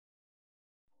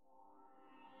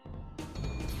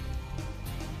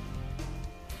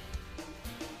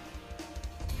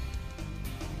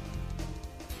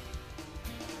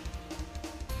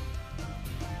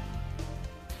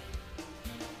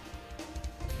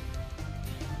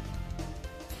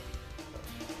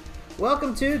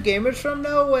Welcome to Gamers from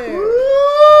Nowhere. Woo!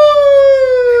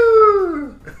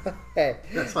 Hey.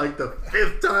 That's like the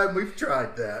 5th time we've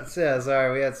tried that. Yeah,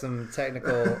 sorry, we had some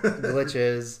technical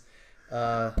glitches.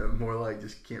 More like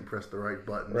just can't press the right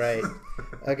buttons. Right.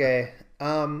 Okay.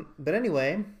 But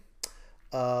anyway,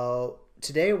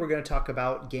 today we're going to talk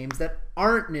about games that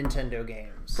aren't Nintendo games.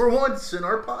 For once in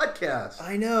our podcast.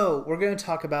 I know. We're going to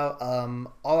talk about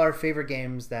all our favorite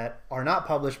games that are not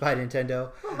published by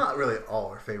Nintendo. Well, not really all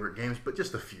our favorite games, but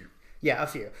just a few. Yeah, a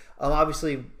few.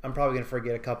 Obviously, I'm probably going to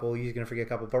forget a couple. You're going to forget a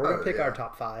couple. But we're going to pick our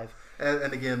top 5.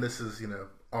 And again, this is,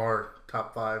 our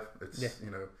top 5. It's,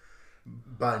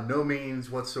 by no means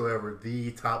whatsoever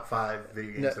the top 5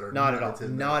 video games that are not at all. Nintendo.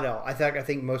 Not at all. I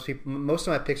think most of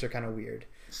my picks are kind of weird.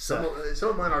 Some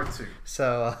of mine are too.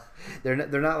 So they're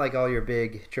not like all your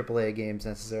big AAA games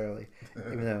necessarily.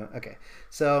 Even though, okay.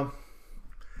 So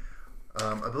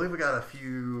I believe we got a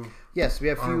few. Yes, we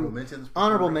have honorable mentions.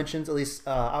 Honorable mentions. At least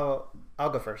I'll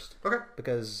go first. Okay.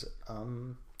 Because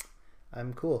I'm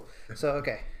cool. So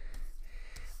okay.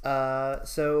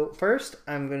 So first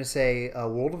I'm going to say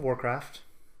World of Warcraft.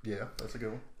 Yeah, that's a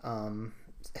good one.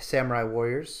 Samurai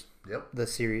Warriors. Yep. The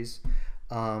series.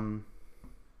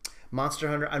 Monster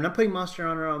Hunter. I'm not putting Monster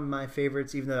Hunter on my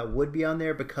favorites, even though that would be on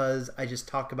there because I just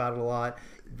talk about it a lot.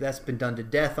 That's been done to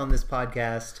death on this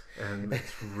podcast. And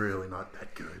it's really not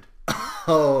that good.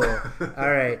 Oh, all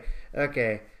right.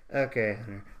 Okay. All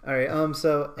right.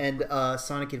 So, and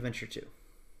Sonic Adventure 2.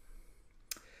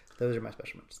 Those are my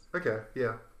special mentions. Okay,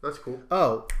 yeah, that's cool.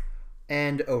 Oh,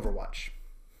 and Overwatch.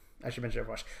 I should mention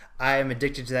Overwatch. I am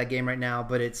addicted to that game right now,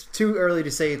 but it's too early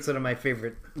to say it's one of my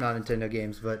favorite non-Nintendo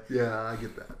games. But yeah, I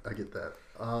get that.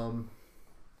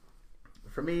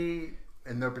 For me,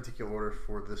 in no particular order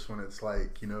for this one, it's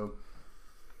like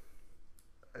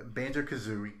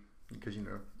Banjo-Kazooie, because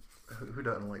who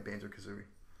doesn't like Banjo-Kazooie?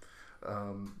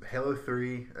 Halo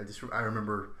 3. I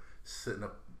remember sitting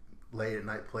up late at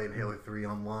night playing Halo 3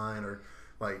 online, or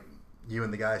like you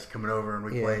and the guys coming over and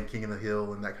we played King of the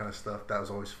Hill and that kind of stuff. That was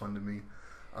always fun to me.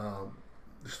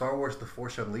 Star Wars The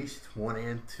Force Unleashed 1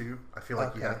 and 2. I feel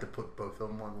like you have to put both of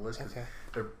them on the list because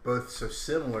they're both so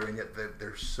similar and yet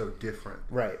they're so different.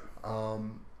 Right.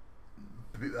 Dragon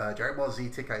Ball Z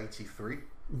Tenkaichi 3.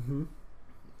 Mm-hmm.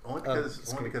 Only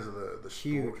because of the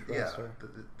huge story.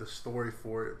 The story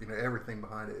for it, everything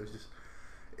behind it. It was just,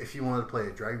 if you wanted to play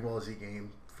a Dragon Ball Z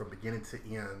game from beginning to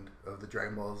end of the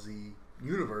Dragon Ball Z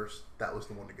universe, that was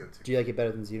the one to go to. Do you like it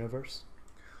better than Xenoverse?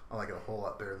 I like it a whole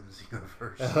lot better than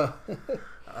Xenoverse.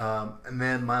 And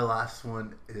then my last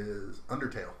one is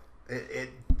Undertale. It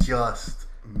just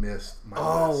missed my list.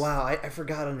 Oh, wow. I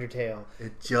forgot Undertale.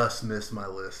 It just missed my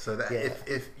list. So that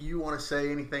if you want to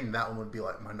say anything, that one would be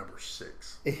like my number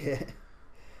 6. Yeah,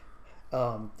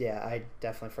 I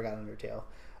definitely forgot Undertale.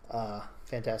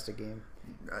 Fantastic game.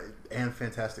 And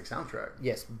fantastic soundtrack.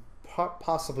 Yes,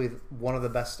 possibly one of the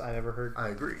best I've ever heard. I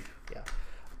agree. Yeah.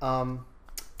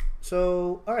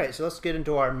 So, all right. So let's get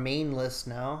into our main list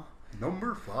now.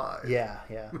 Number 5. Yeah.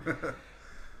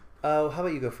 How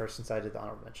about you go first, since I did the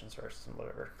honorable mentions first and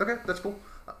whatever. Okay, that's cool.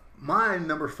 My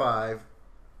number 5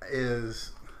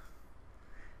 is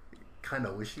kind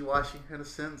of wishy-washy in a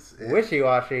sense.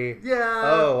 Wishy-washy? Yeah.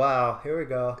 Oh, wow. Here we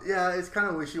go. Yeah, it's kind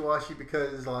of wishy-washy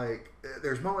because, like,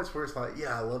 there's moments where it's like,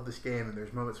 yeah, I love this game, and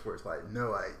there's moments where it's like,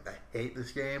 no, I hate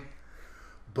this game.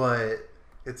 But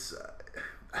it's...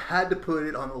 I had to put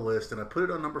it on the list, and I put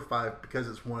it on number 5 because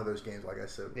it's one of those games, like I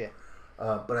said. Yeah.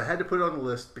 But I had to put it on the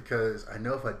list because I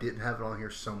know if I didn't have it on here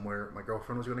somewhere, my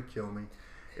girlfriend was going to kill me.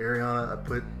 Ariana, I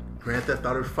put Grand Theft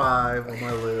Auto 5 on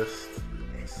my list.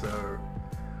 So,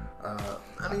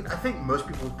 I think most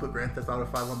people would put Grand Theft Auto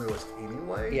 5 on their list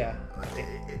anyway. Yeah.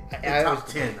 Top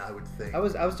 10, I would think. I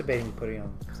was debating putting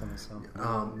on some of some.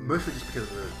 Mostly just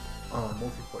because of the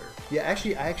multiplayer. Yeah, I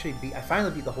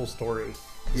finally beat the whole story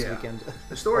this weekend.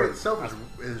 The story itself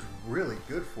is really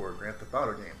good for a Grand Theft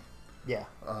Auto game. Yeah.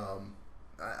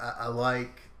 I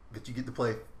like that you get to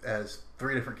play as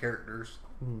 3 different characters.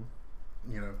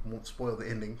 Mm-hmm. Won't spoil the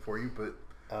ending for you, but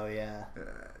oh yeah,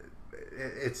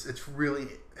 it's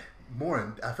really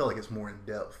more. I feel like it's more in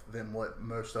depth than what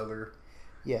most other.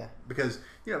 Yeah. Because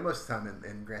most of the time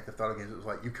in Grand Theft Auto games, it was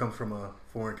like you come from a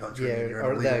foreign country. Yeah, and you're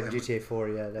or that GTA 4.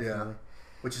 Yeah, definitely. Yeah,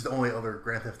 which is the only other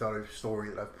Grand Theft Auto story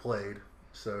that I've played.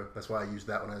 So that's why I used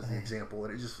that one as the example,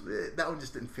 and that one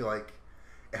just didn't feel like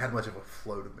it had much of a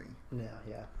flow to me.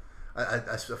 Yeah.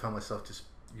 I found myself just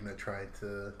trying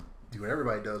to do what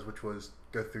everybody does, which was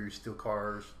go through, steal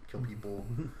cars, kill people.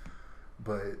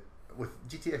 But with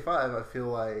GTA 5, I feel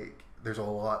like there's a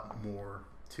lot more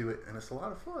to it, and it's a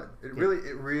lot of fun. It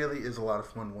really is a lot of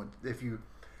fun if you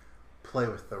play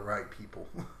with the right people.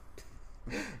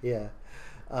 Yeah.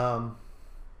 Um,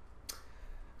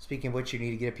 Speaking of which, you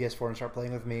need to get a PS4 and start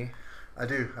playing with me, I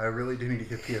do. I really do need to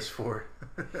get PS4.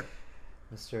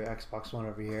 Mr. Xbox One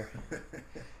over here.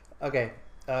 Okay.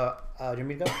 Do you want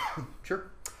me to go? Sure.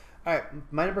 All right.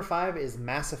 My number 5 is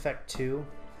Mass Effect 2.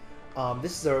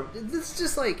 This is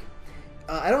just like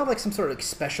I don't have like some sort of like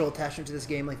special attachment to this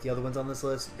game like the other ones on this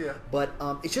list. Yeah. But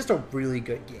it's just a really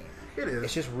good game. It is.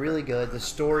 It's just really good. The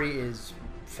story is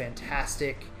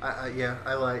fantastic. I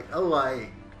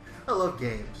love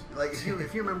games. Like if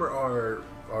you remember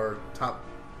our top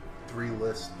 3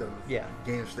 list of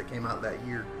games that came out that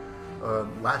year,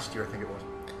 last year I think it was.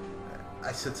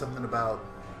 I said something about,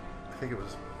 I think it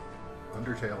was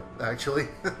Undertale actually,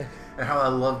 and how I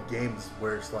love games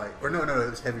where it's like, or no, it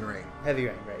was Heavy Rain. Heavy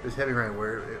Rain, right? It was Heavy Rain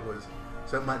where it was.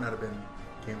 So it might not have been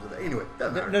games of that. Anyway,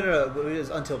 doesn't matter. No. It was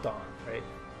Until Dawn, right?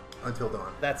 Until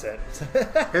Dawn. That's it.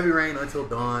 Heavy Rain, Until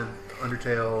Dawn,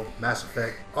 Undertale, Mass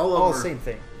Effect, all same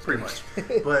thing, pretty much.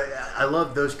 But I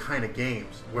love those kind of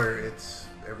games where it's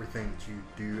everything that you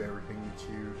do, everything that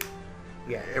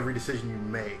you, every decision you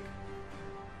make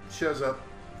shows up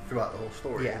throughout the whole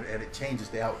story, and it changes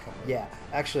the outcome. Yeah,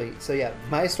 actually,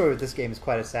 my story with this game is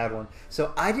quite a sad one.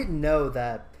 So I didn't know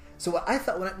that. So I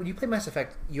thought when you play Mass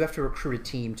Effect, you have to recruit a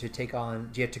team to take on.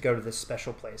 You have to go to this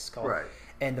special place called. Right.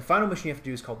 And the final mission you have to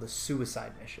do is called the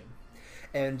Suicide Mission.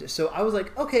 And so I was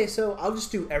like, okay, so I'll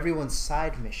just do everyone's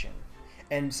side mission.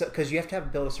 And so, because you have to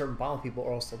build a certain bond with people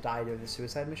or else they'll die during the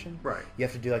Suicide Mission. Right. You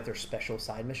have to do like their special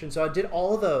side mission. So I did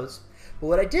all of those. But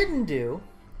what I didn't do,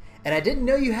 and I didn't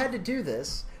know you had to do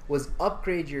this, was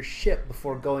upgrade your ship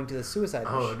before going to the Suicide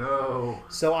Mission. Oh, no.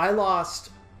 So I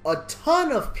lost a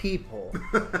ton of people.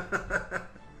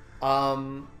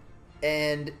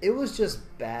 And it was just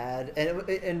bad.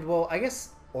 And well, I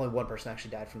guess only one person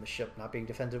actually died from the ship not being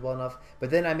defended well enough.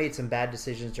 But then I made some bad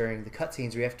decisions during the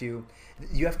cutscenes where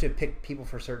you have to pick people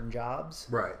for certain jobs.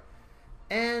 Right.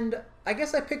 And I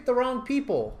guess I picked the wrong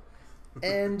people.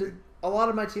 And a lot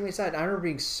of my teammates died. I remember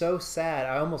being so sad.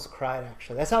 I almost cried,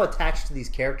 actually. That's how attached to these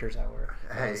characters I were.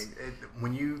 Hey,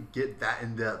 when you get that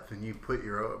in depth and you put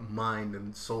your mind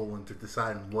and soul into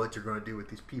deciding what you're going to do with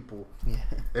these people,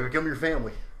 they become your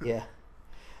family. Yeah.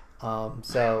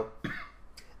 So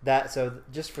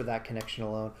just for that connection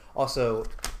alone. Also,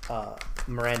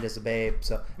 Miranda's a babe.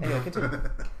 So anyway, continue.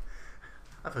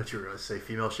 I thought you were going to say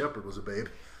female shepherd was a babe.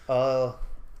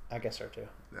 I guess so too.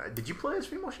 Did you play as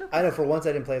female shepherd? I know. For once,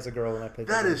 I didn't play as a girl when I played.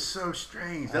 That is so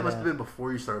strange. That must have been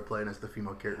before you started playing as the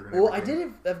female character. Well, I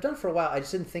did. I've done it for a while. I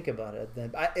just didn't think about it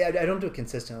then. I don't do it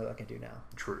consistently like I do now.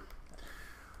 True.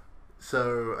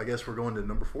 So I guess we're going to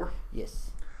number 4.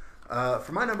 Yes.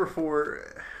 For my number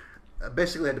 4, I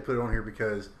basically had to put it on here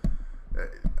because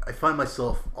I find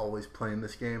myself always playing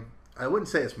this game. I wouldn't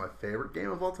say it's my favorite game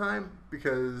of all time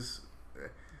because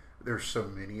there's so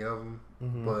many of them.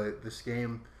 Mm-hmm. But this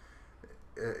game,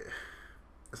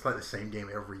 it's like the same game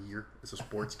every year. It's a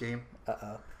sports game.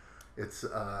 It's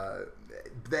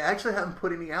they actually haven't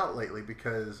put any out lately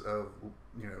because of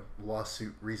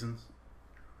lawsuit reasons.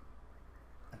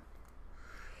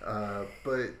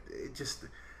 But it just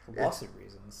lawsuit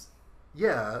reasons.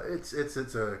 Yeah, it's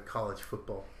a college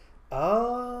football.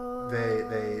 Oh.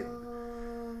 They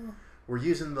were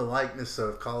using the likeness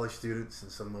of college students, and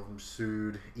some of them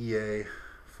sued EA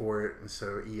for it, and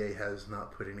so EA has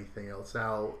not put anything else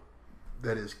out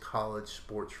that is college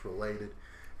sports related.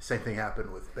 Same thing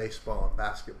happened with baseball and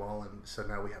basketball, and so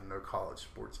now we have no college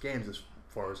sports games as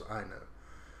far as I know.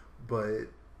 But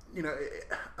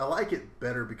I like it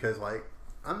better because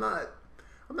I'm not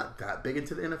that big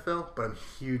into the NFL, but I'm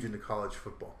huge into college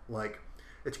football. Like,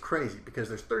 it's crazy because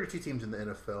there's 32 teams in the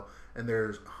NFL and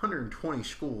there's 120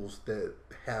 schools that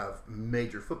have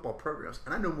major football programs,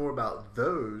 and I know more about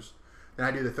those than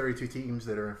I do the 32 teams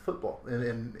that are in football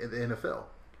in the NFL.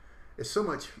 It's so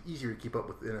much easier to keep up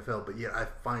with the NFL, but yet I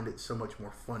find it so much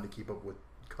more fun to keep up with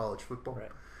college football.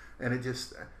 Right. And it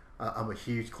just, I'm a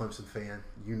huge Clemson fan.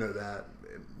 You know that.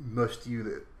 Most of you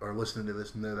that are listening to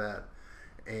this know that.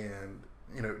 And,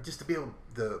 just to be able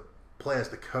to play as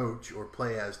the coach or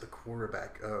play as the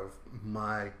quarterback of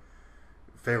my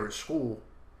favorite school,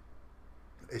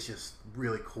 it's just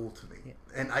really cool to me. Yeah.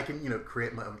 And I can,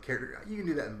 create my own character. You can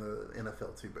do that in the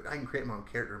NFL too, but I can create my own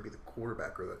character and be the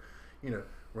quarterback or the,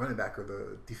 running back or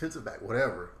the defensive back,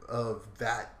 whatever, of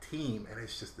that team. And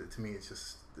it's just, to me,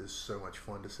 it's so much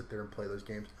fun to sit there and play those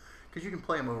games because you can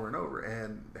play them over and over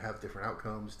and have different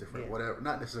outcomes, whatever.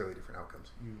 Not necessarily different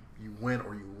outcomes. You win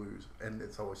or you lose, and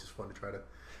it's always just fun to try to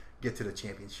get to the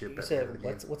championship. You said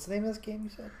what's the name of this game? You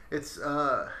said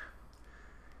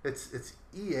it's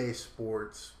EA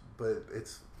Sports, but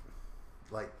it's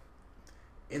like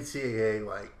NCAA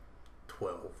like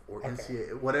 12 or Okay.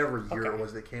 NCAA whatever year Okay. it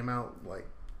was that came out, like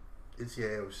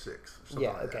NCAA 06 or something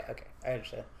Yeah. like Okay. Okay. I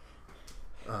understand.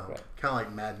 Right. Kind of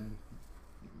like Madden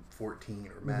 14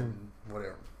 or Madden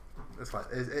whatever. It's like,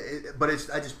 but it's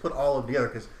I just put all of them together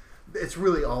because it's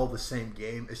really all the same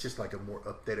game. It's just like a more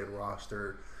updated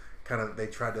roster. Kind of they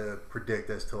try to predict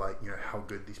as to like how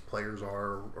good these players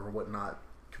are or whatnot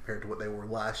compared to what they were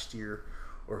last year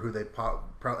or who they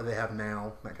probably they have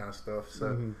now, that kind of stuff.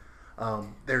 So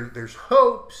there's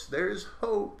hopes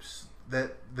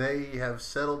that they have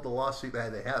settled the lawsuit.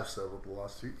 They have settled the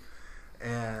lawsuit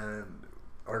and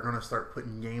are going to start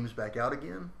putting games back out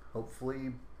again.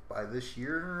 Hopefully by this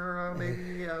year,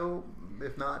 maybe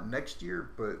if not next year.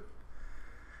 But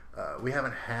we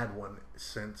haven't had one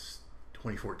since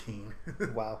 2014.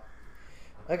 Wow.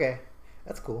 Okay,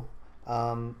 that's cool.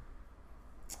 All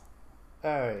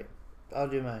right, I'll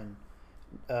do mine.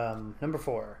 Number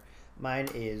 4. Mine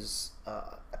is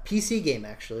a PC game,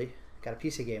 actually. Got a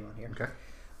PC game on here. Okay.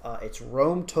 It's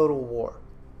Rome Total War.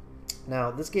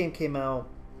 Now, this game came out...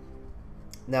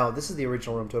 Now, this is the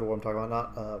original Rome Total War I'm talking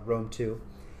about, not Rome 2.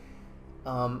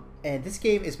 And this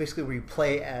game is basically where you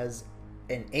play as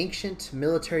an ancient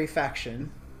military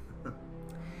faction,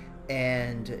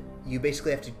 and you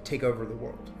basically have to take over the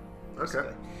world. Okay.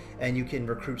 Basically. And you can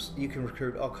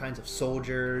recruit all kinds of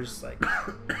soldiers, like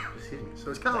Excuse me. So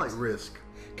it's kind of like Risk,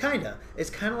 kinda. It's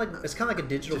kind of like a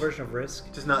digital version of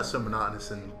Risk. just not so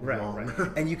monotonous and long.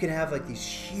 Right. And you can have like these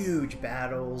huge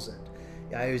battles, and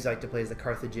I always like to play as the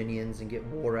Carthaginians and get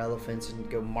war elephants and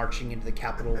go marching into the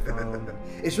capital of Rome.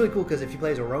 It's really cool because if you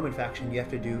play as a Roman faction, you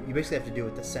basically have to do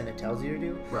what the Senate tells you to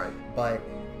do. Right. But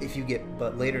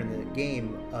later in the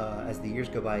game, as the years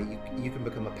go by, you can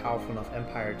become a powerful enough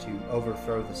empire to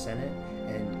overthrow the Senate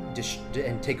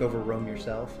and take over Rome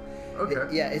yourself.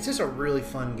 Okay. It's just a really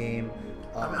fun game.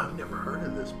 I've never heard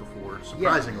of this before.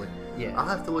 Surprisingly. Yeah. I'll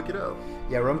have to look it up.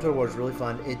 Yeah, Rome Total War is really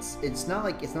fun. It's not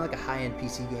like a high-end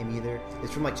PC game either.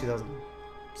 It's from like 2000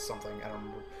 something. I don't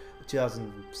remember,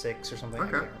 2006 or something. Okay.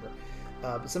 I can't remember.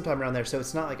 But sometime around there. So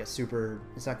it's not like it's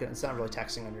not really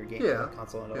taxing on your game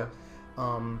console at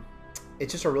all.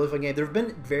 It's just a really fun game. There have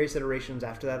been various iterations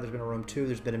after that. There's been a Rome 2.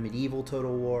 There's been a Medieval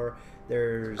Total War. I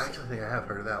actually think I have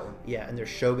heard of that one. Yeah, and there's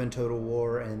Shogun Total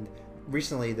War, and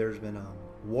recently there's been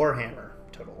Warhammer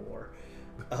Total War.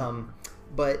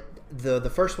 But the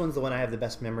first one's the one I have the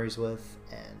best memories with,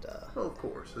 and Oh, of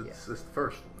course. It's the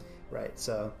first one. right.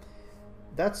 So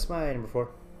that's my number 4.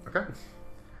 Okay.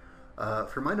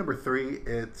 For my number 3,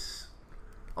 it's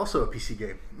also a PC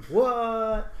game.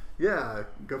 What? Yeah,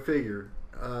 go figure.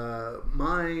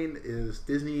 Mine is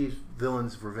Disney's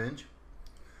Villain's Revenge.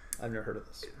 I've never heard of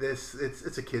this.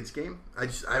 It's a kids game.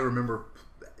 I remember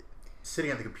sitting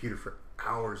at the computer for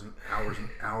hours and hours and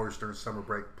hours during summer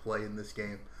break playing this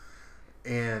game.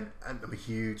 And I'm a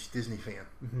huge Disney fan.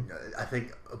 I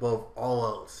think above all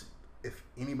else, if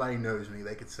anybody knows me,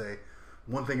 they could say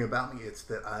one thing about me, it's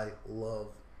that I love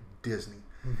Disney.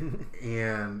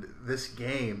 And this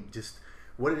game, just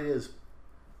what it is,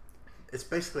 it's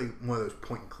basically one of those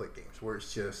point and click games where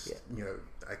it's just,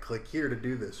 I click here to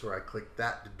do this or I click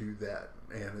that to do that.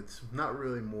 And it's not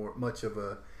really much of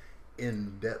a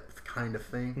in-depth kind of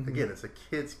thing. Again, it's a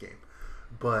kid's game.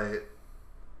 But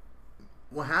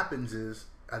what happens is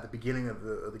at the beginning of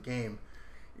the game,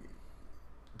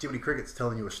 Jiminy Cricket's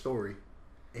telling you a story,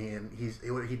 and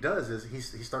what he does is he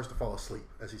starts to fall asleep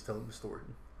as he's telling the story,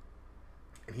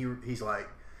 and he's like,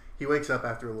 he wakes up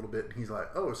after a little bit, and he's like,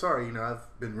 oh, sorry, I've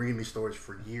been reading these stories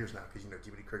for years now because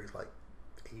Jiminy Cricket's like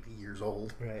 80 years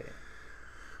old, Right.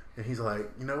 and he's like,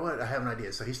 you know what, I have an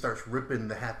idea. So he starts ripping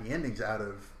the happy endings out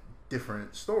of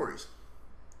different stories,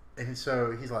 and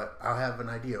so he's like, I'll have an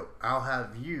idea.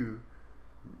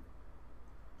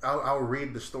 I'll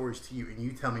read the stories to you, and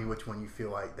you tell me which one you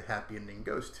feel like the happy ending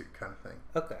goes to, kind of thing.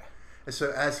 Okay. And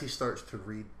so as he starts to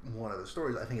read one of the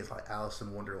stories, I think it's like Alice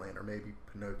in Wonderland or maybe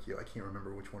Pinocchio. I can't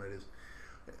remember which one it is.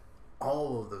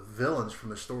 All of the villains from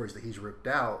the stories that he's ripped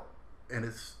out, and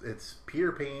it's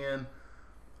Peter Pan,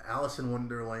 Alice in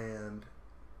Wonderland,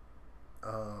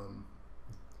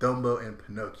 Dumbo, and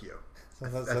Pinocchio.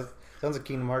 Sounds like a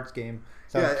Kingdom Hearts game.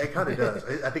 Yeah, it kind of does.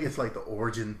 I think it's like the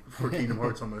origin for Kingdom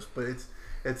Hearts almost, but it's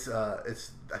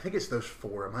I think it's those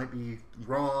 4. It might be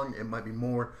wrong, it might be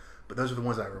more, but those are the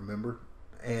ones I remember.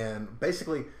 And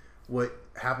basically, what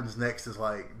happens next is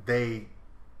like they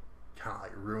kind of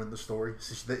like ruin the story.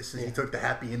 Since he took the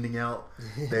happy ending out,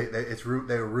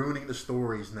 they're ruining the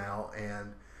stories now,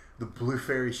 and the Blue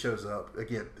Fairy shows up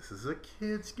again. This is a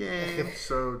kids game,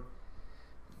 so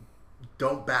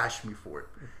don't bash me for it.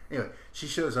 Anyway, she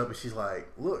shows up and she's like,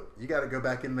 look, you got to go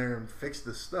back in there and fix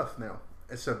this stuff now.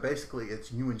 And so basically,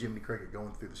 it's you and Jiminy Cricket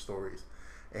going through the stories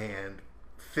and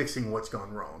fixing what's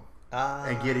gone wrong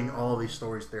and getting all these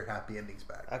stories their happy endings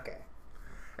back. Okay.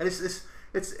 And it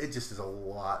just is a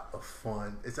lot of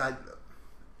fun. It's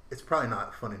probably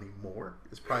not fun anymore.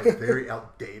 It's probably very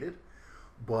outdated.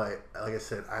 But like I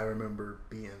said, I remember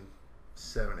being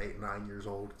 7, 8, 9 years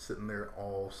old, sitting there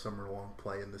all summer long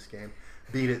playing this game.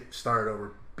 Beat it, start it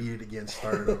over, beat it again,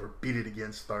 start it over, beat it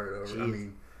again, start it over. Jeez. I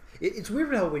mean, it's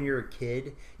weird how when you're a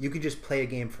kid, you could just play a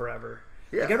game forever.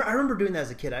 Yeah. Like, I remember doing that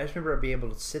as a kid. I just remember being able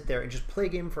to sit there and just play a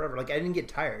game forever. Like, I didn't get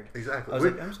tired. Exactly.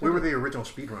 We were the original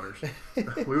speedrunners.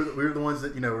 we were the ones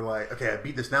that, were like, okay, I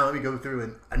beat this, now let me go through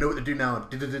and I know what to do now.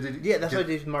 Yeah, that's what I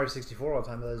did with Mario 64 all the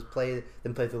time. I was play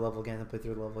through the level again, then play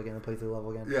through the level again, then play through the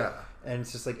level again. Yeah. And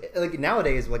it's just like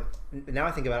nowadays, like, now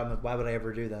I think about it, I'm like, why would I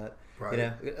ever do that? Right. You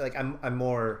know? Like, I'm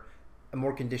more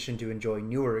conditioned to enjoy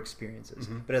newer experiences.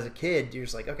 Mm-hmm. But as a kid, you're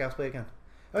just like, okay, let's play it again.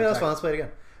 Oh, yeah, that's fun, let's play it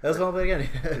again. That's fun, play it again.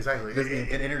 Exactly.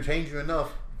 It entertains you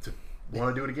enough to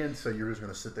want to do it again, so you're just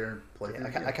going to sit there and play through it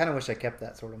again. I kind of wish I kept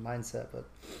that sort of mindset, but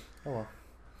oh well.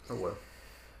 Oh well.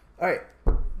 All right.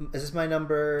 Is this my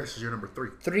number? This is your number 3.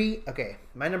 3? Okay.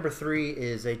 My number 3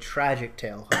 is a tragic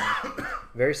tale.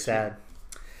 Very sad.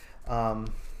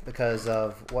 Because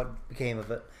of what became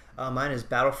of it. Mine is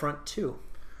Battlefront 2.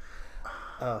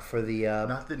 For the...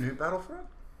 Not the new Battlefront?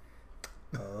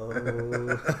 Oh.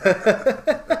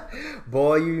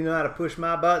 Boy, you know how to push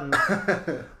my buttons.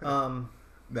 No,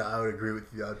 I would agree with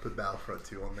you. I'd put Battlefront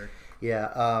 2 on there.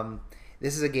 Yeah.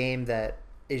 This is a game that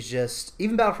is just...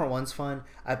 Even Battlefront 1's fun.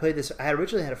 I played this... I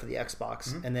originally had it for the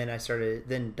Xbox, and then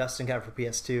then Dustin got it for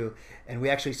PS2, and I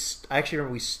actually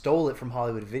remember we stole it from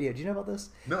Hollywood Video. Do you know about this?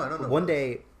 No, I don't know. One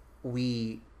day,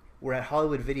 we were at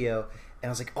Hollywood Video, and I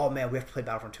was like, oh man, we have to play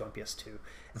Battlefront 2 on PS2.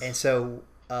 And so...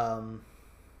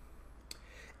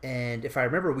 and if I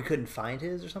remember, we couldn't find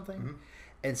his or something. Mm-hmm.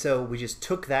 And so we just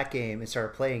took that game and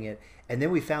started playing it. And then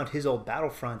we found his old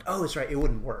Battlefront. Oh, that's right. It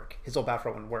wouldn't work. His old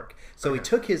Battlefront wouldn't work. So we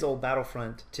took his old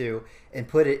Battlefront 2 and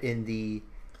put it in the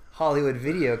Hollywood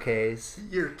Video case.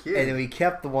 You're kidding. And then we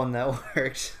kept the one that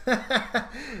worked.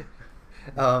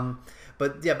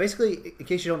 But yeah, basically, in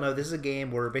case you don't know, this is a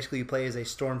game where basically you play as a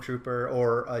stormtrooper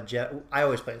or a jet. I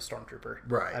always play as a stormtrooper.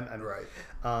 Right.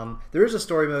 Right. There is a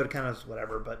story mode, kind of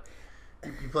whatever, but...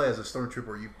 You play as a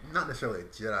stormtrooper. You not necessarily a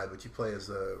Jedi, but you play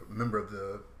as a member of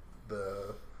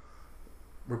the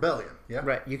rebellion. Yeah,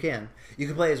 right. You can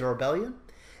play as a rebellion.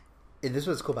 And this is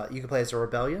what's cool about it. You can play as a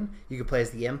rebellion. You can play as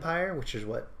the Empire, which is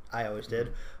what I always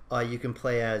did. You can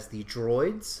play as the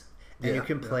droids, and you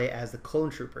can play as the clone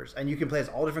troopers, and you can play as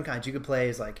all different kinds. You can play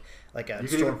as like a. You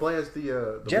can even play as the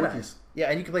Jedi. Wookiees.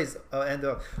 Yeah, and you can play as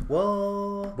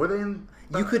Were they in?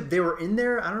 You could. They were in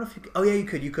there. I don't know if you could. Oh yeah, you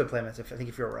could. You could play them as if. I think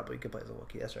if you're a rebel, you could play as a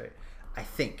Wookiee. That's right. I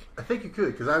think you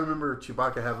could, because I remember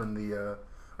Chewbacca having the,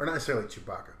 or not necessarily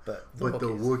Chewbacca, but the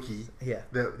Wookiee. Yeah.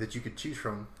 That you could choose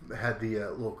from had the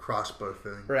little crossbow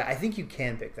thing. Right. I think you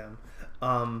can pick them.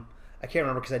 I can't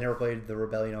remember because I never played the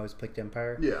Rebellion. I always picked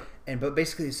Empire. Yeah. But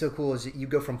basically, it's so cool is that you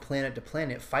go from planet to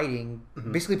planet fighting,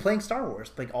 basically playing Star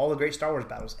Wars, like all the great Star Wars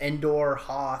battles, Endor,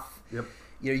 Hoth. Yep.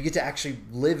 You get to actually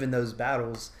live in those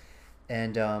battles.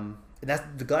 And that's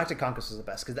the Galactic Conquest is the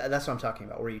best because that's what I'm talking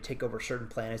about, where you take over certain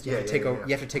planets. You have to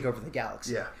take over the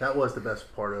galaxy. Yeah, that was the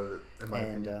best part of it, in my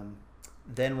opinion.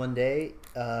 Then one day,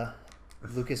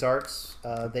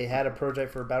 LucasArts they had a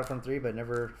project for Battlefront 3, but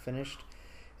never finished.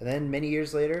 And then many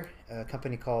years later, a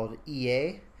company called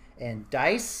EA and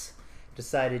DICE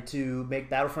decided to make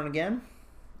Battlefront again,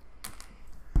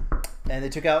 and they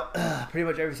took out pretty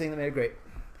much everything that made it great.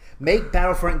 Make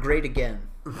Battlefront great again.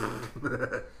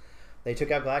 They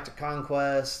took out Galactic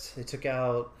Conquest. They took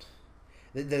out.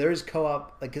 There is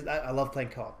co-op. Like, cause I love playing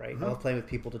co-op, right? I love playing with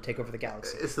people to take over the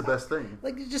galaxy. It's the best thing.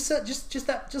 Like just listen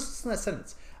to that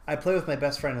sentence. I play with my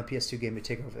best friend on the PS2 game to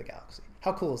take over the galaxy.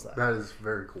 How cool is that? That is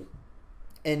very cool.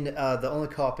 And the only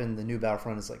co-op in the new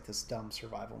Battlefront is like this dumb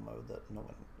survival mode that no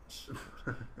one.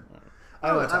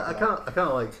 I kind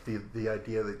of like the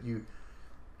idea that you,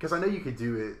 because I know you could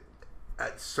do it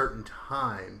at certain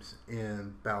times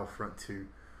in Battlefront 2.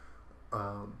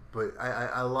 But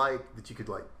I like that you could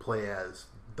like play as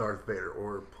Darth Vader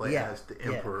or play as the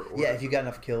Emperor. Or if you got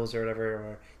enough kills or whatever,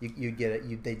 or you get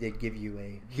it. They did give you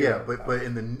a hero but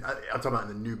in I'm talking about in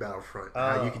the new Battlefront,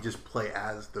 how you could just play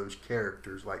as those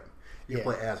characters. Like you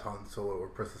play as Han Solo or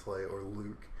Princess Leia or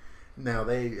Luke. Now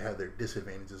they have their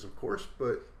disadvantages, of course,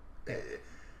 but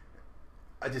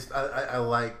I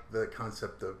like the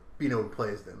concept of being able to play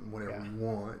as them whenever you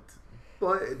want.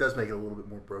 But it does make it a little bit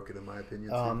more broken, in my opinion.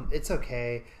 Too. It's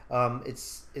okay.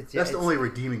 It's that's the only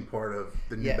redeeming part of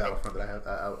the new Battlefront that I have.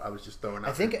 I was just throwing out.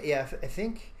 I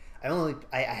think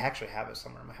I actually have it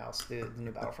somewhere in my house, the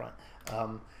new Battlefront.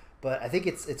 But I think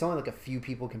it's only like a few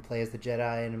people can play as the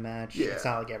Jedi in a match. Yeah. It's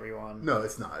not like everyone. No,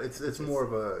 it's not. It's more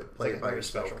of a play it by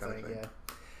yourself special kind of thing.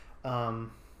 Yeah.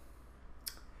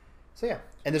 So yeah,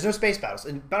 and there's no space battles.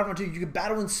 In Battlefront 2, you could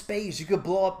battle in space. You could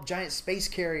blow up giant space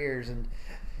carriers and.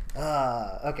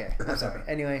 Okay, I'm sorry.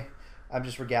 Anyway, I'm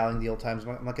just regaling the old times.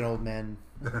 I'm like an old man.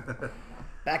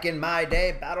 Back in my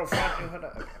day, Battlefront.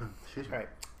 Okay. All right,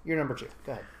 you're number 2.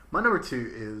 Go ahead. My number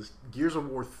 2 is Gears of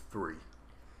War 3.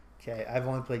 Okay, I've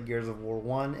only played Gears of War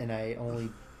 1, and I only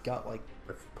got like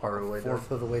part of the way fourth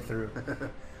of the way through.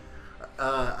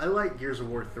 I like Gears of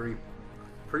War 3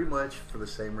 pretty much for the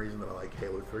same reason that I like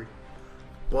Halo 3.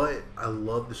 But I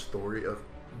love the story of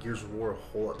Gears of War a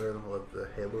whole lot better than I love the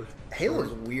Halo. Halo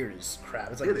is weird as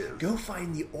crap. It's like, It is. go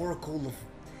find the Oracle of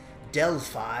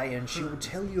Delphi, and she will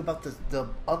tell you about the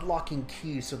unlocking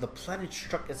key. So the planet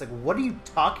struck. It's like, what are you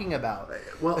talking about?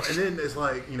 Well, and then it's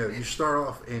like, you start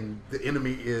off and the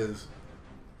enemy is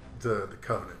the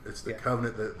Covenant. It's the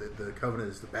Covenant. The Covenant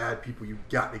is the bad people. You've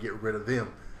got to get rid of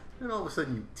them. And all of a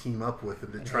sudden you team up with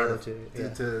them to try Halo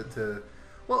to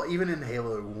well, even in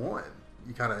Halo 1,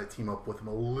 you kind of team up with them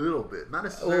a little bit. Not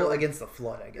necessarily against the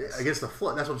Flood, I guess. Against the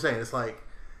Flood. That's what I'm saying. It's like,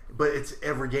 but it's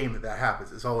every game that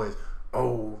happens. It's always,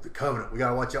 oh, the Covenant. We got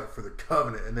to watch out for the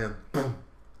Covenant. And then, boom.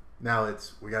 Now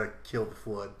it's, we got to kill the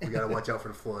Flood. We got to watch out for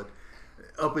the Flood.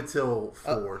 Up until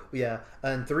 4. Yeah.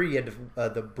 And 3, you had to,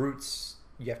 the Brutes.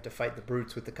 You have to fight the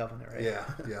Brutes with the Covenant, right? Yeah,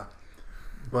 yeah.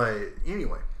 But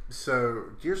anyway, so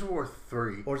Gears of War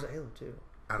 3. Or is it Halo 2?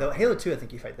 No, Halo 2, I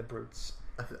think you fight the Brutes.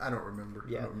 I don't remember.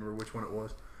 Yeah. I don't remember which one it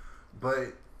was.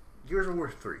 But Gears of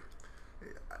War 3.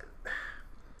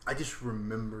 I just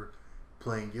remember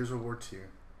playing Gears of War 2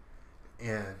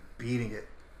 and beating it.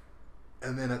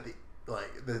 And then at the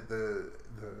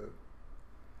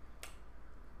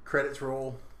credits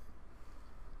roll,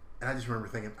 and I just remember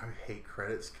thinking, I hate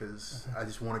credits because I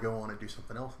just want to go on and do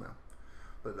something else now.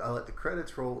 But I let the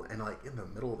credits roll, and like in the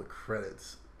middle of the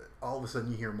credits, all of a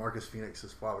sudden you hear Marcus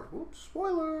Phoenix's father. Whoops,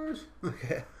 spoilers.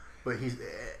 Okay. But he's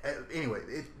anyway.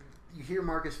 You hear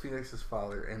Marcus Phoenix's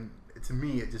father, and to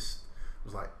me, it just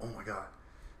was like, oh my god,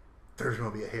 there's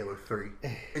gonna be a Halo 3,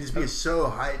 and just being so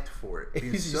hyped for it.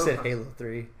 You said Halo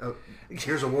 3. Oh,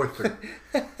 Gears of War 3.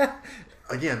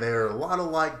 Again, they are a lot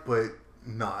alike, but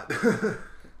not.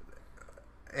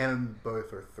 And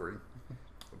both are 3.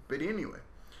 But anyway,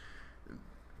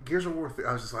 Gears of War 3,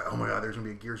 I was just like, oh my god, there's going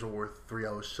to be a Gears of War 3.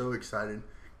 I was so excited.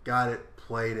 Got it,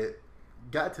 played it,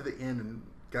 got to the end and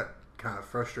got kind of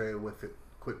frustrated with it,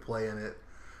 quit playing it,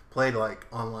 played like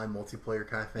online multiplayer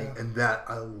kind of thing, and that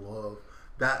I love.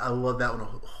 I love that one a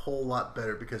whole lot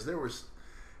better because it was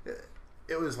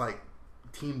like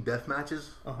team death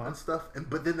matches and stuff,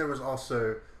 but then there was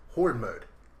also Horde mode.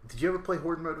 Did you ever play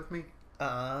Horde mode with me?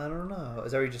 I don't know.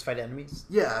 Is that where you just fight enemies?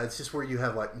 Yeah, it's just where you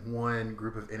have like one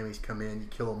group of enemies come in, you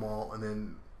kill them all, and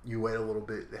then you wait a little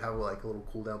bit. They have like a little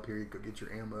cooldown period, go get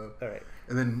your ammo. All right.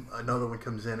 And then another one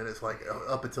comes in, and it's like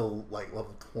up until like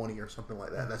level 20 or something like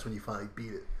that. That's when you finally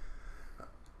beat it.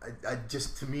 I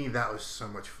just, to me, that was so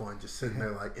much fun. Just sitting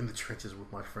there like in the trenches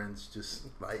with my friends, just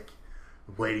like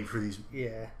waiting for these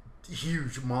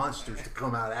huge monsters to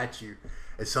come out at you.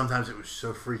 And sometimes it was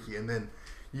so freaky. And then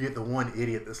you get the one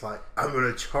idiot that's like, I'm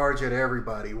going to charge at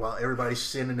everybody while everybody's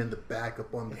sitting in the back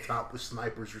up on the top with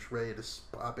snipers just ready to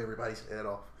pop everybody's head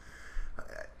off.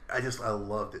 I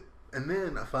loved it. And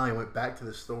then I finally went back to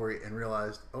the story and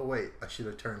realized, oh wait, I should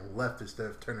have turned left instead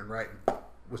of turning right and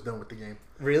was done with the game.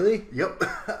 Really? Yep.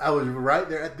 I was right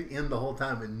there at the end the whole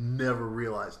time and never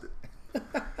realized it.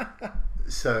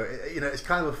 So, it's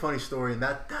kind of a funny story, and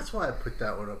that's why I put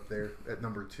that one up there at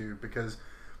number 2, because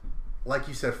like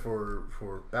you said,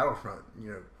 for Battlefront,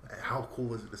 how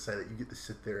cool is it to say that you get to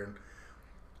sit there and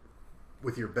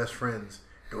with your best friends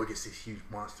go against these huge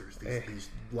monsters, these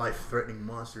life-threatening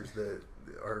monsters that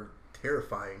are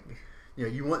terrifying.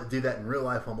 You want to do that in real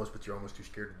life almost, but you're almost too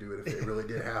scared to do it if it really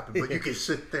did happen. But you can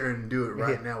sit there and do it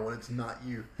right now when it's not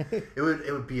you. It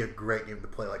would be a great game to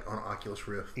play like on Oculus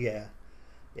Rift. Yeah.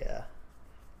 Yeah.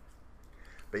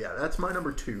 But yeah, that's my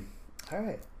number 2. All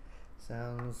right.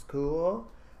 Sounds cool.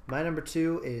 My number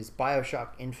 2 is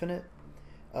BioShock Infinite.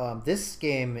 This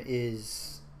game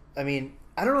is, I don't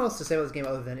know what else to say about this game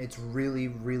other than it's really,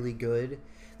 really good.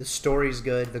 The story's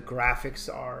good. The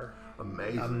graphics are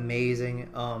amazing.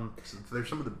 They're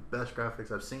some of the best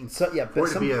graphics I've seen. So yeah, for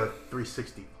it to be a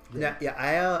 360. Yeah.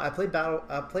 I played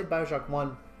BioShock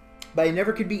 1, but I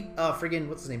never could beat friggin'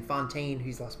 what's his name, Fontaine.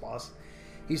 He's last boss.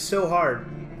 He's so hard,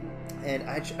 and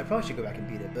I probably should go back and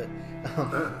beat it,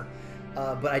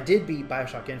 but I did beat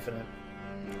BioShock Infinite,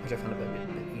 which I found a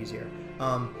bit easier.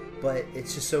 but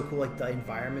it's just so cool. Like the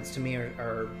environments to me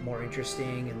are more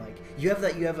interesting, and like you have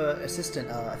a assistant.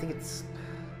 I think it's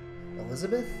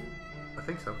Elizabeth. I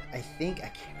think so. I can't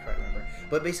quite remember,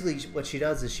 but basically what she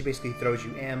does is she basically throws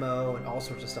you ammo and all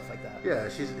sorts of stuff like that. Yeah,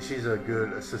 she's a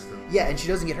good assistant. Yeah, and she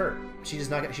doesn't get hurt. She does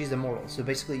not. She's immortal. So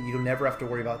basically, you don't never have to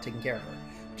worry about taking care of her.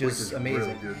 Just Which is amazing.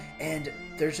 really good. And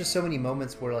there's just so many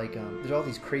moments where like there's all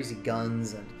these crazy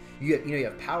guns, and you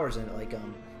have powers in it. Like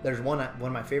there's one of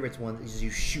my favorites. One is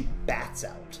you shoot bats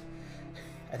out.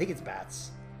 I think it's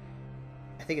bats.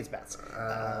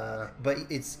 But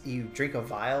it's you drink a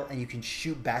vial and you can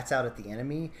shoot bats out at the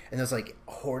enemy, and those like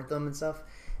hoard them and stuff.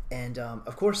 And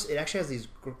of course, it actually has these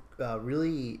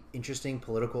really interesting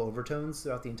political overtones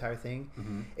throughout the entire thing.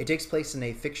 Mm-hmm. It takes place in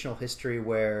a fictional history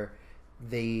where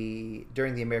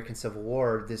during the American Civil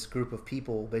War, this group of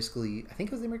people basically, I think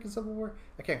it was the American Civil War,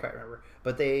 I can't quite remember,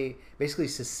 but they basically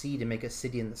secede and make a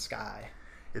city in the sky.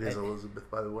 It is Elizabeth,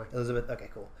 by the way. Elizabeth, okay,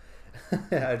 cool.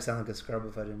 I'd sound like a scrub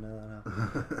if I didn't know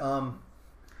that.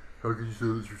 How could you say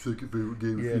that's your second favorite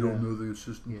game if you don't know the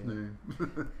assistant's name?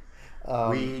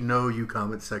 We know you,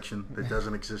 comment section. That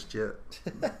doesn't exist yet.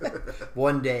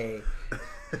 One day.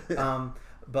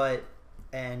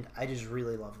 And I just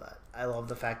really love that. I love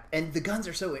the fact, and the guns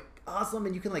are so awesome,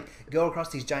 and you can like go across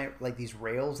these giant like these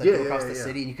rails that go across the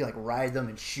city, and you can like ride them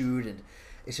and shoot, and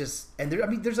it's just, and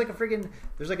there's like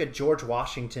a George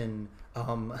Washington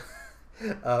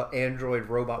android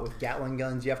robot with Gatling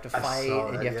guns you have to fight,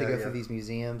 and you have to go through these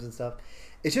museums and stuff.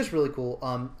 It's just really cool.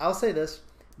 I'll say this,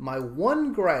 my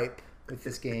one gripe with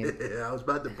this game I was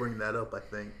about to bring that up, I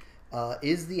think,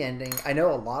 is the ending. I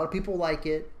know a lot of people like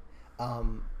it.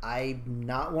 I'm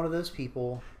not one of those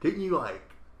people. Didn't you like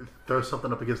throw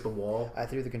something up against the wall? I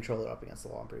threw the controller up against the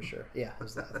wall, I'm pretty sure. Yeah, it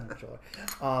was that controller.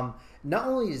 Not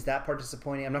only is that part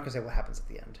disappointing, I'm not going to say what happens at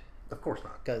the end. Of course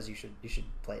not. Because you should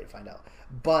play it to find out.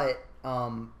 But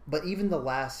even the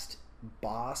last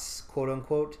boss, quote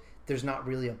unquote, there's not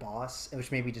really a boss,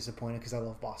 which made me disappointed because I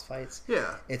love boss fights.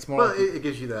 Yeah. It's more like it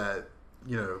gives you that,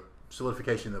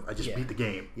 solidification of I just beat the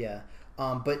game. Yeah.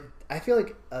 But I feel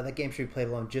like that game should be played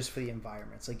alone just for the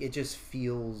environments. Like, it just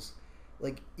feels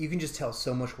like you can just tell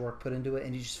so much work put into it,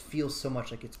 and it just feels so much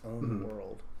like its own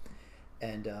world.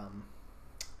 And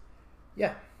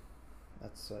yeah,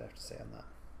 that's what I have to say on that.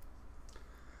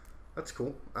 That's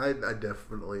cool. I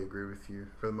definitely agree with you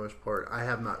for the most part. I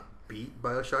have not beat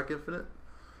BioShock Infinite,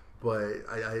 but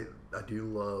I do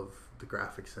love the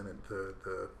graphics in it,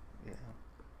 the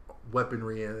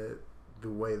weaponry in it, the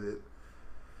way that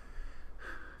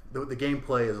the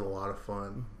gameplay is a lot of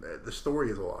fun. The story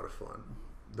is a lot of fun.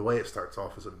 The way it starts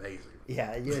off is amazing.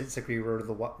 Yeah, it's like you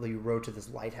rode to this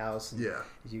lighthouse, and yeah,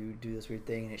 you do this weird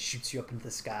thing, and it shoots you up into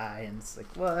the sky, and it's like,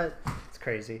 what? It's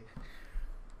crazy.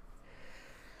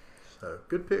 So,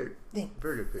 good pick. Thanks.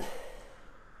 Very good pick.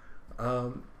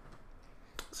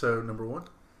 So, number one?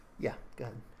 Yeah, go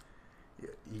ahead. Yeah,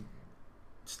 you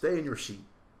stay in your seat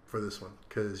for this one,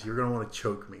 because you're going to want to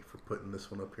choke me for putting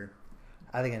this one up here.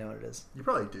 I think I know what it is. You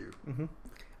probably do. Mm-hmm.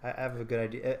 I have a good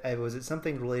idea. Was it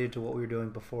something related to what we were doing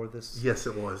before this? Yes,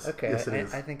 it was. Okay, yes, it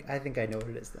is. I think I know what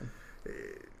it is then.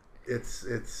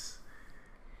 It's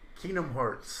Kingdom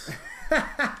Hearts.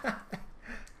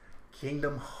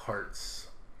 Kingdom Hearts.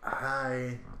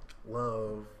 I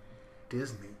love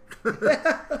Disney.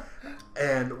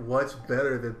 And what's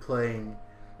better than playing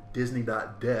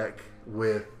Disney.deck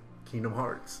with Kingdom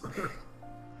Hearts?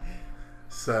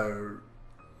 So,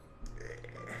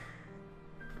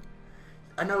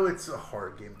 I know it's a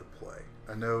hard game to play.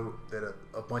 I know that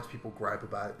a bunch of people gripe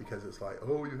about it because it's like,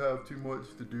 oh, you have too much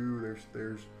to do.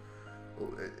 There's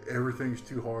everything's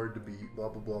too hard to beat. Blah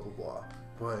blah blah blah blah.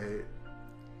 But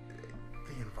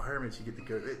the environments you get to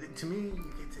go to me,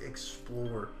 you get to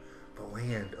explore the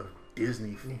land of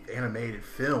Disney animated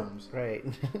films. Right.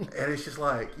 And it's just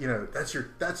like,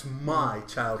 that's my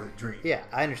childhood dream. Yeah,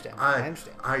 I understand. I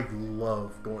understand. I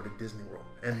love going to Disney World.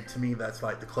 And to me, that's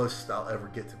like the closest I'll ever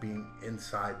get to being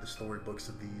inside the storybooks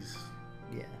of these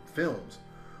films.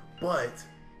 But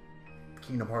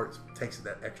Kingdom Hearts takes it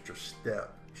that extra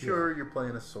step. Sure, you're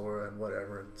playing a Sora and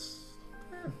whatever. It's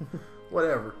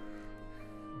whatever.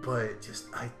 But just,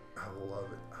 I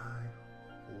love it.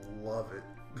 I love it.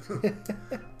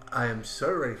 I am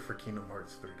so ready for Kingdom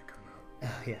Hearts 3 to come out.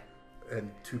 Oh, yeah.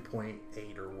 And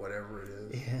 2.8 or whatever it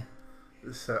is. Yeah.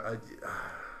 So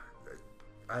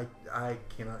I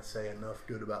cannot say enough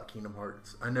good about Kingdom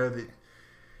Hearts. I know that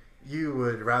you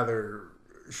would rather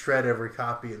shred every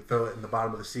copy and throw it in the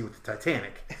bottom of the sea with the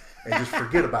Titanic and just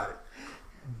forget about it.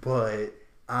 But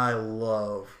I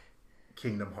love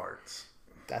Kingdom Hearts.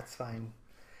 That's fine.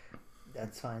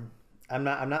 That's fine. I'm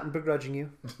not begrudging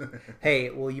you. Hey,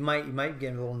 well, you might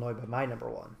get a little annoyed by my number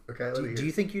one. Okay. Do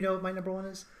you think you know what my number one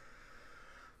is?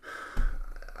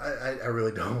 I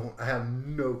really don't. I have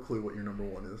no clue what your number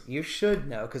one is. You should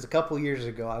know, because a couple years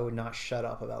ago I would not shut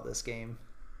up about this game.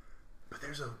 But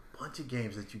there's a bunch of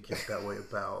games that you get that way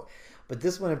about. But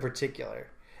this one in particular,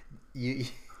 you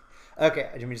okay?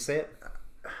 Do you want me to say it?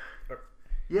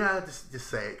 Yeah, just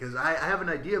say it, because I have an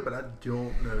idea, but I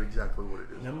don't know exactly what it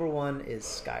is. Number one is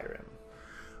Skyrim.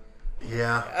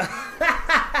 Yeah.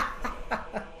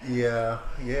 Yeah.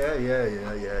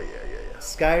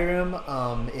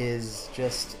 Skyrim is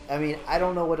just, I mean, I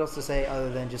don't know what else to say other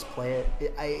than just play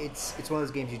it. It's one of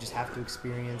those games you just have to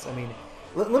experience. I mean,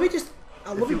 let me just...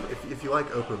 If you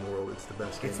like open world, it's the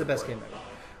best game. It's the best game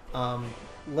ever.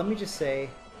 Let me just say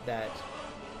that,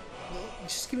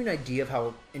 just give you an idea of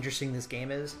how interesting this game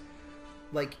is.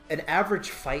 Like, an average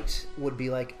fight would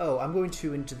be like, oh, I'm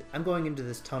going into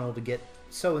this tunnel to get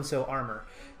so-and-so armor.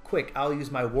 Quick, I'll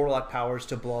use my warlock powers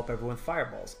to blow up everyone with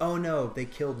fireballs. Oh no, they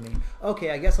killed me.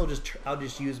 Okay, I guess I'll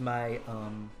just use my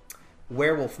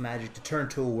werewolf magic to turn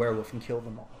to a werewolf and kill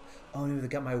them all. Oh no, they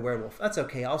got my werewolf. That's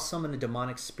okay. I'll summon a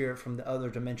demonic spirit from the other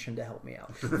dimension to help me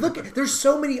out. Look, there's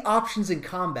so many options in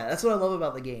combat. That's what I love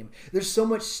about the game. There's so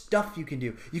much stuff you can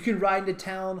do. You can ride into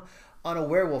town on a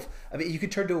werewolf. I mean, you can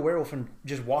turn to a werewolf and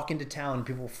just walk into town and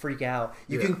people will freak out.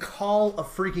 You can call a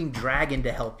freaking dragon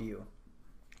to help you.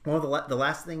 One of the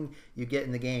last thing you get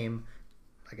in the game,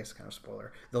 I guess kind of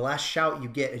spoiler, the last shout you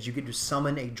get is you get to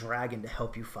summon a dragon to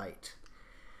help you fight.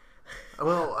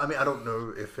 Well, I mean, I don't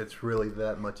know if it's really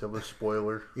that much of a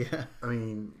spoiler. Yeah. I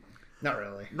mean... Not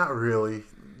really. Not really.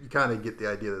 You kind of get the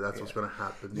idea that that's what's going to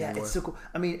happen. Yeah, anyway. it's so cool.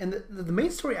 I mean, and the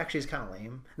main story actually is kind of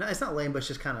lame. No, it's not lame, but it's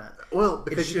just kind of... Well,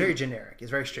 because it's very generic.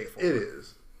 It's very straightforward. It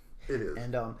is. It is.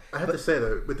 And I have to say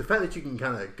though, with the fact that you can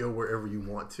kind of go wherever you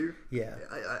want to, yeah,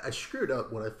 I screwed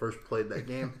up when I first played that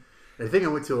game. And I think I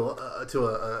went to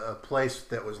a place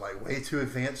that was like way too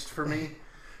advanced for me,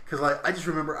 because like I just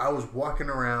remember I was walking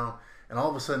around and all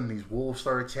of a sudden these wolves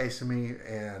started chasing me,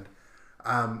 and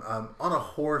I'm on a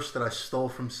horse that I stole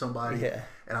from somebody,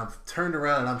 and I'm turned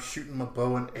around and I'm shooting my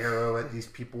bow and arrow at these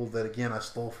people that again I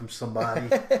stole from somebody,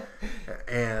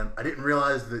 and I didn't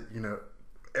realize that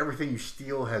everything you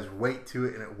steal has weight to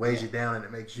it, and it weighs you down, and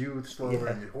it makes you slower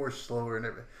and your horse slower, and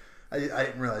everything. I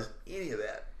didn't realize any of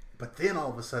that. But then all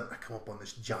of a sudden, I come up on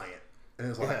this giant, and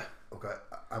it's like, okay,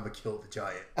 I'm gonna kill the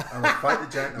giant. I'm gonna fight the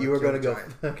giant. You were gonna go.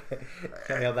 Okay,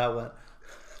 tell me how that went.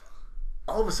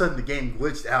 All of a sudden, the game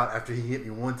glitched out after he hit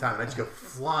me one time, and I just go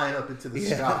flying up into the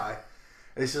sky.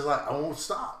 And it's just like I won't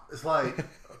stop. It's like,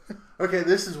 okay,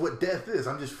 this is what death is.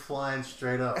 I'm just flying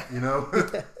straight up,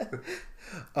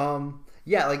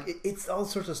 Yeah, like it's all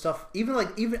sorts of stuff.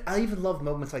 I even love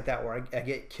moments like that where I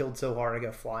get killed so hard I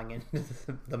go flying into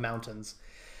the mountains.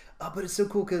 But it's so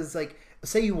cool because like,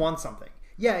 say you want something.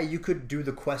 Yeah, you could do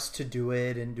the quest to do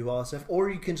it and do all that stuff,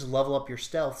 or you can just level up your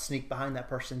stealth, sneak behind that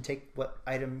person, take what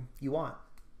item you want.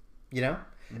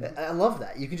 Mm-hmm. I love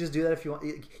that. You can just do that if you want.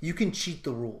 You can cheat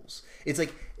the rules. It's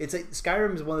like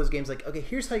Skyrim is one of those games like, okay,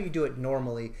 here's how you do it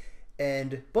normally.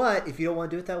 But if you don't want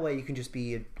to do it that way, you can just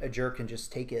be a jerk and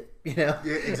just take it. Yeah,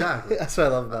 exactly. That's what I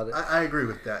love about it. I agree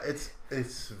with that. It's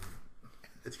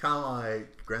kind of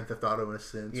like Grand Theft Auto in a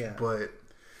sense, but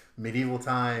medieval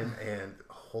time and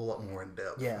a whole lot more in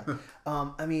depth. Yeah,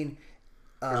 I mean,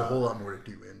 there's a whole lot more to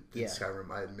do in Skyrim.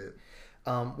 I admit.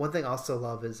 One thing I also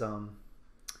love is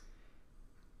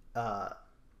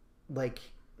like,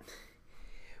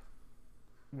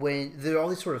 when there are all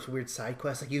these sort of weird side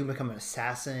quests, like you can become an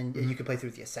assassin, and you can play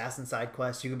through the assassin side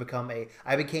quest. You can become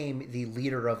I became the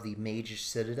leader of the Mage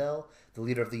Citadel, the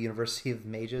leader of the University of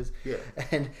Mages. Yeah.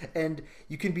 And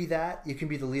you can be that. You can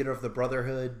be the leader of the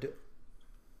Brotherhood.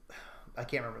 I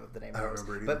can't remember what the name. I don't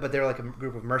remember it either. But they're like a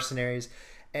group of mercenaries,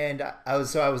 and I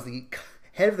was the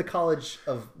head of the College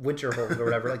of Winterhold or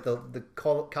whatever, like the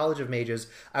College of Mages.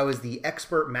 I was the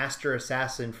expert master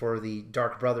assassin for the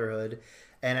Dark Brotherhood.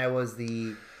 And I was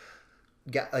the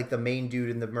guy, like the main dude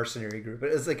in the mercenary group. But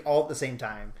it was like all at the same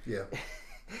time. Yeah.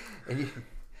 And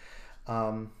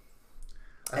I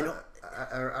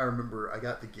remember I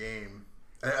got the game.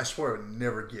 I swore I would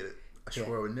never get it. I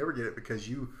swore I would never get it because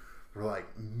you were like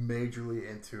majorly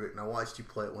into it, and I watched you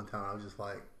play it one time. I was just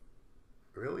like,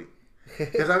 really?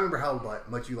 Because I remember how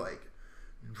much you like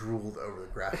drooled over the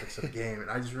graphics of the game, and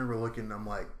I just remember looking, and I'm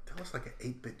like, that looks like an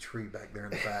 8-bit tree back there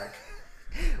in the back.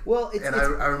 Well,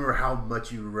 I remember how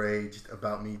much you raged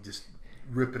about me just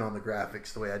ripping on the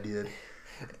graphics the way I did,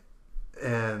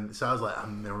 and so I was like,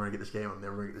 I'm never gonna get this game. I'm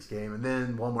never gonna get this game. And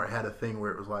then Walmart had a thing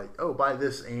where it was like, oh, buy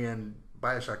this and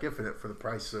BioShock Infinite for the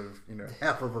price of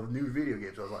half of a new video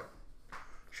game. So I was like,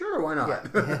 Sure, why not?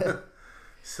 Yeah.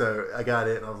 So I got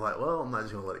it, and I was like, well, I'm not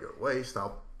just gonna let it go to waste.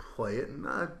 I'll play it, and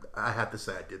I have to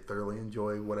say I did thoroughly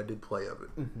enjoy what I did play of it.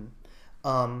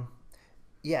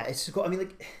 Yeah, it's cool. I mean,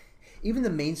 like, even the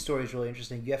main story is really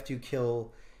interesting. You have to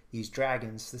kill these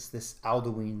dragons. This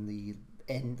Alduin,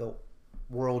 the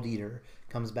World Eater,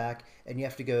 comes back, and you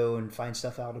have to go and find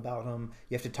stuff out about him.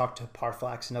 You have to talk to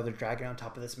Parflax, another dragon on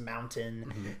top of this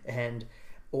mountain, and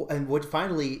what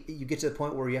finally you get to the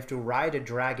point where you have to ride a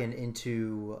dragon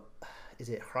into, is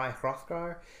it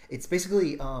Hrothgar? It's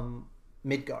basically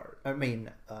Midgard. I mean,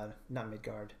 not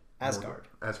Midgard. Asgard.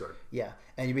 Asgard. Yeah,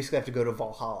 and you basically have to go to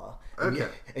Valhalla. Okay.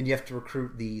 And you have to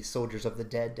recruit the soldiers of the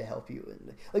dead to help you.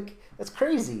 And like, that's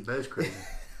crazy. That is crazy.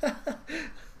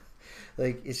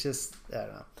 Like, it's just, I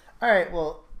don't know. All right,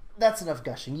 well, that's enough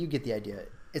gushing. You get the idea.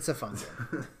 It's a fun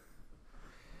game.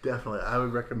 Definitely. I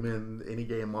would recommend any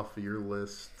game off of your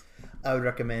list. I would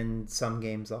recommend some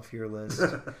games off your list.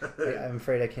 I'm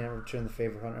afraid I can't return the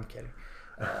favor on. I'm kidding.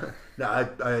 No,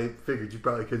 I figured you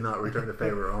probably could not return the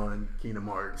favor on Kingdom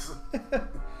Hearts.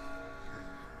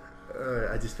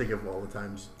 I just think of all the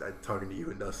times talking to you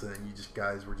and Dustin, and you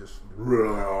guys were just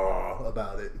raw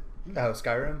about it. Oh,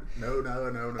 Skyrim?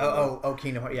 No. Oh,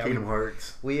 Kingdom Hearts. Yeah, Kingdom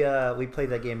Hearts. We played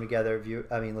that game together,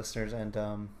 listeners, and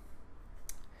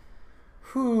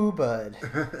bud.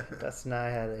 Dustin and I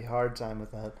had a hard time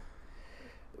with that.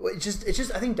 It's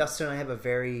just I think Dustin and I have a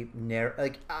very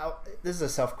narrow, this is a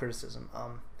self-criticism.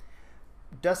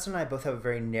 Dustin and I both have a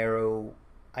very narrow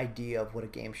idea of what a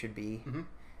game should be,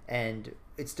 and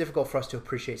it's difficult for us to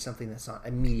appreciate something that's not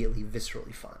immediately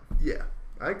viscerally fun. Yeah,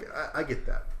 I get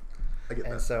that.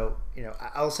 And so,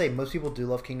 I'll say most people do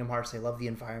love Kingdom Hearts. They love the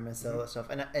environments, all that stuff,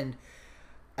 and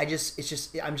I'm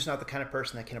just not the kind of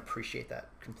person that can appreciate that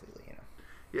completely.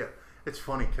 Yeah, it's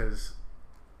funny because,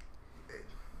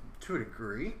 to a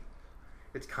degree,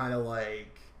 it's kind of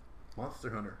like Monster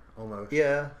Hunter almost.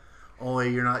 Yeah.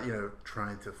 Only you're not,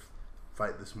 trying to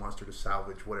fight this monster to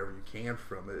salvage whatever you can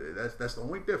from it. That's the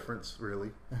only difference,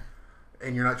 really.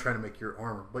 And you're not trying to make your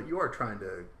armor, but you are trying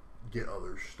to get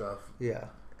other stuff. Yeah.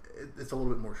 It's a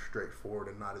little bit more straightforward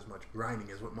and not as much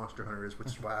grinding as what Monster Hunter is, which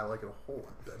is why I like it a whole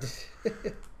lot better.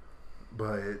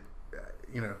 But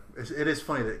it is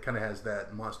funny that it kind of has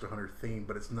that Monster Hunter theme,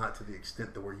 but it's not to the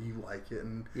extent to where you like it,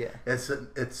 and it's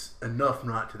enough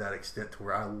not to that extent to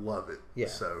where I love it. Yeah.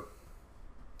 So.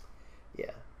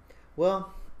 Yeah.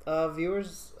 Well,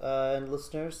 viewers and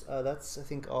listeners, that's I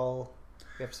think all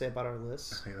we have to say about our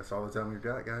list. I think that's all the time we've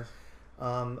got, guys.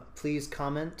 Please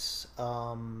comment.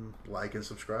 Like and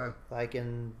subscribe. That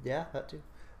too.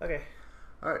 Okay.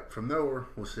 All right. From there,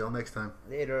 we'll see y'all next time.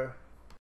 Later.